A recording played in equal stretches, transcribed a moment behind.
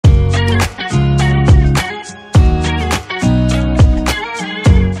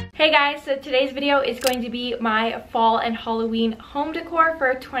Hey guys, so today's video is going to be my fall and Halloween home decor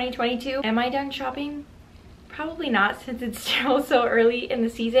for 2022. Am I done shopping? Probably not, since it's still so early in the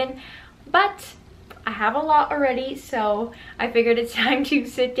season, but I have a lot already, so I figured it's time to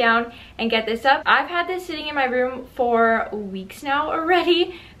sit down and get this up. I've had this sitting in my room for weeks now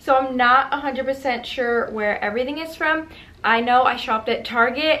already, so I'm not 100% sure where everything is from. I know I shopped at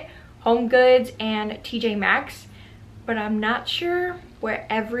Target, Home Goods, and TJ Maxx, but I'm not sure where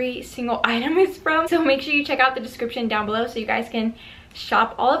every single item is from. So make sure you check out the description down below so you guys can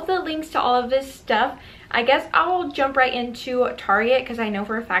shop all of the links to all of this stuff. I guess I'll jump right into Target because I know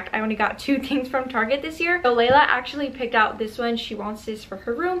for a fact I only got 2 things from Target this year. So Layla actually picked out this one. She wants this for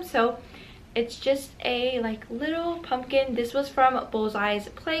her room, so it's just a like little pumpkin. This was from Bullseye's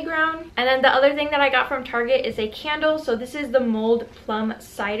Playground. And then the other thing that I got from Target is a candle. So this is the Mulled Plum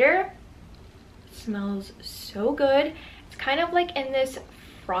Cider. It smells so good. It's kind of like in this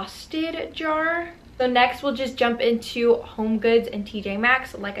frosted jar. So next we'll just jump into Home Goods and TJ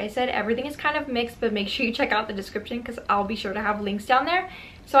Maxx. Like I said, everything is kind of mixed, but make sure you check out the description because I'll be sure to have links down there.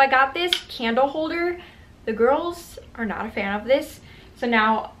 So I got this candle holder. The girls are not a fan of this, so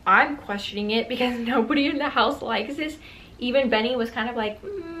now I'm questioning it because nobody in the house likes this. Even Benny was kind of like,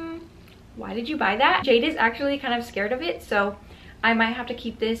 why did you buy that? Jade is actually kind of scared of it, so I might have to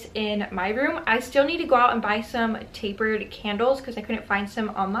keep this in my room. I still need to go out and buy some tapered candles because I couldn't find some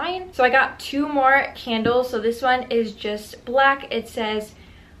online. So I got 2 more candles. So this one is just black. It says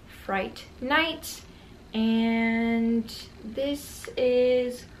Fright Night. And this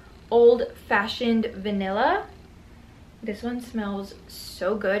is Old Fashioned Vanilla. This one smells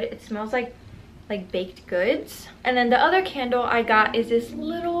so good. It smells like baked goods. And then the other candle I got is this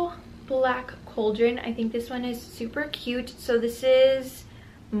little black cauldron. I think this one is super cute. So this is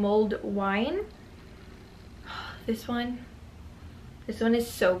mulled wine. This one is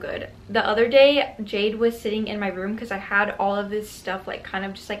so good. The other day Jade was sitting in my room because I had all of this stuff like kind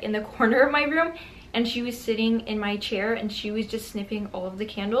of just like in the corner of my room, and she was sitting in my chair and she was just sniffing all of the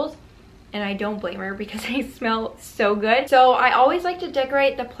candles, and I don't blame her because they smell so good. So I always like to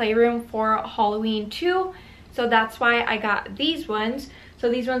decorate the playroom for Halloween too, so that's why I got these ones. So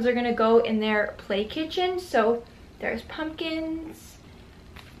these ones are gonna go in their play kitchen. So there's pumpkins.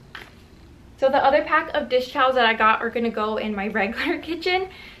 So the other pack of dish towels that I got are gonna go in my regular kitchen.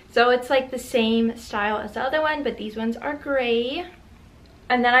 So it's like the same style as the other one, but these ones are gray.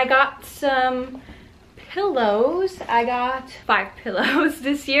 And then I got some pillows. I got 5 pillows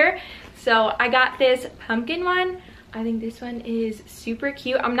this year. So I got this pumpkin one. I think this one is super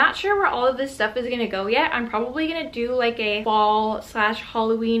cute. I'm not sure where all of this stuff is gonna go yet. I'm probably gonna do like a fall /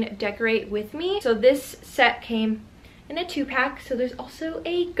 Halloween decorate with me. So this set came in a 2-pack. So there's also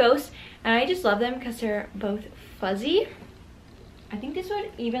a ghost, and I just love them because they're both fuzzy. I think this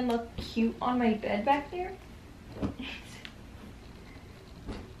would even look cute on my bed back there.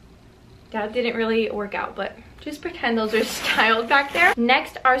 That didn't really work out, but just pretend those are styled back there.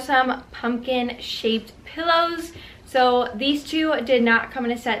 Next are some pumpkin shaped pillows. So these 2 did not come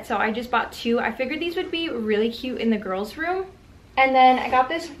in a set, so I just bought 2. I figured these would be really cute in the girls' room. And then I got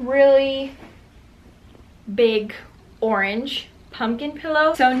this really big orange pumpkin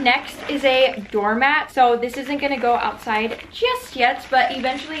pillow. So next is a doormat. So this isn't gonna go outside just yet, but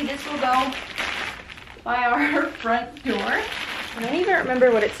eventually this will go by our front door. I don't even remember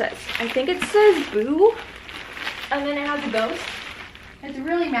what it says. I think it says boo, and then it has a ghost. It's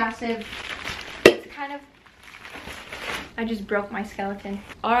really massive. It's kind of, I just broke my skeleton.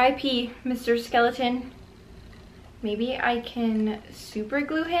 R.I.P. Mr. Skeleton. Maybe I can super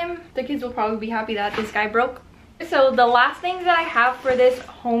glue him. The kids will probably be happy that this guy broke. So the last things that I have for this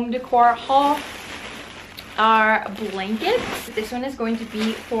home decor haul are blankets. This one is going to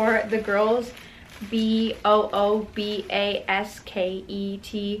be for the girls. BOOBASKETS.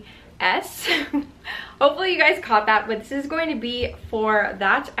 Hopefully you guys caught that, but this is going to be for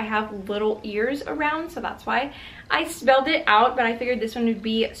that. I have little ears around, so that's why I spelled it out, but I figured this one would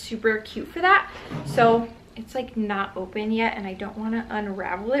be super cute for that. So it's like not open yet, and I don't want to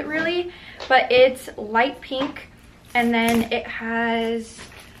unravel it really, but it's light pink, and then it has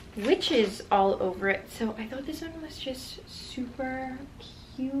witches all over it. So I thought this one was just super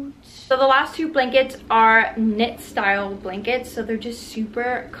cute. So the last 2 blankets are knit style blankets, so they're just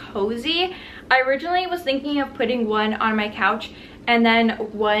super cozy. I originally was thinking of putting one on my couch and then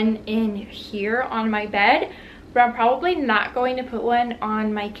one in here on my bed, but I'm probably not going to put one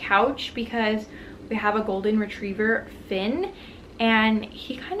on my couch because we have a golden retriever, Finn, and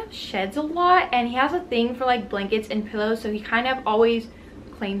he kind of sheds a lot, and he has a thing for like blankets and pillows, so he kind of always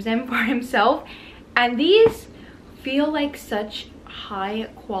claims them for himself. And these feel like such high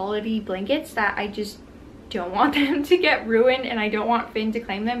quality blankets that I just don't want them to get ruined, and I don't want Finn to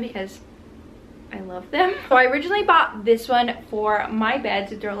claim them because I love them. So I originally bought this one for my bed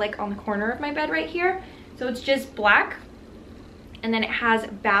to throw like on the corner of my bed right here. So it's just black, and then it has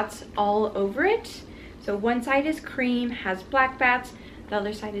bats all over it. So one side is cream, has black bats, the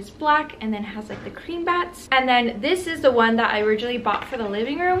other side is black, and then has like the cream bats. And then this is the one that I originally bought for the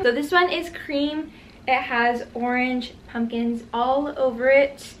living room. So this one is cream. It has orange pumpkins all over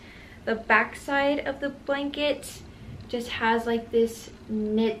it. The back side of the blanket just has like this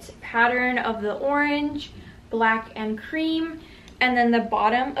knit pattern of the orange, black, and cream. And then the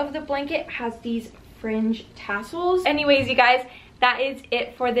bottom of the blanket has these fringe tassels. Anyways, you guys, that is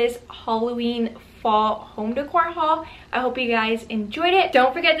it for this Halloween fall home decor haul. I hope you guys enjoyed it.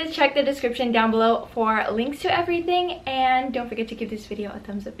 Don't forget to check the description down below for links to everything, and don't forget to give this video a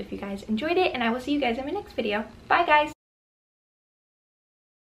thumbs up if you guys enjoyed it, and I will see you guys in my next video. Bye guys.